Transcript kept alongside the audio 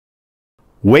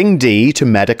Wing D to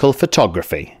medical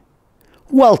photography.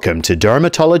 Welcome to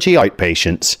Dermatology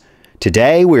Outpatients.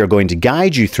 Today we are going to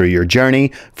guide you through your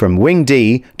journey from Wing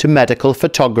D to medical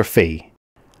photography.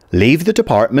 Leave the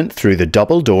department through the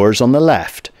double doors on the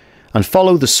left and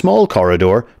follow the small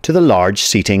corridor to the large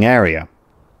seating area.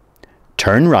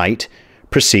 Turn right,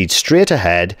 proceed straight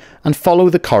ahead and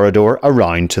follow the corridor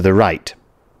around to the right.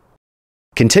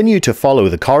 Continue to follow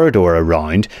the corridor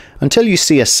around until you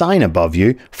see a sign above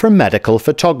you for medical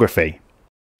photography.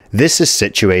 This is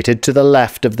situated to the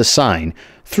left of the sign,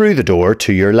 through the door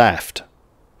to your left.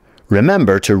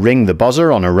 Remember to ring the buzzer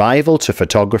on arrival to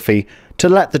photography to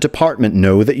let the department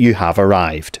know that you have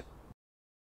arrived.